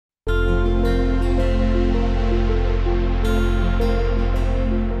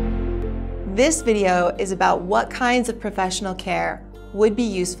This video is about what kinds of professional care would be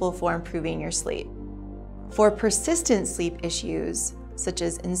useful for improving your sleep. For persistent sleep issues, such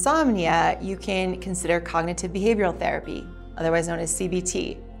as insomnia, you can consider cognitive behavioral therapy, otherwise known as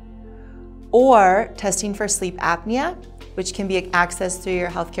CBT, or testing for sleep apnea, which can be accessed through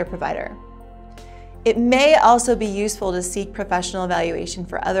your healthcare provider. It may also be useful to seek professional evaluation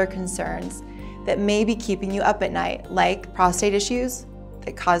for other concerns that may be keeping you up at night, like prostate issues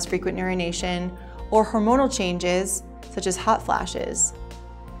that cause frequent urination, or hormonal changes, such as hot flashes.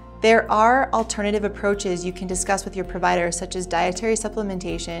 There are alternative approaches you can discuss with your provider, such as dietary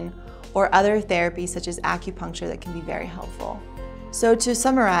supplementation or other therapies such as acupuncture that can be very helpful. So to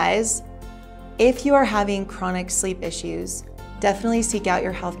summarize, if you are having chronic sleep issues, definitely seek out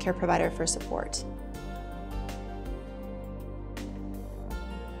your healthcare provider for support.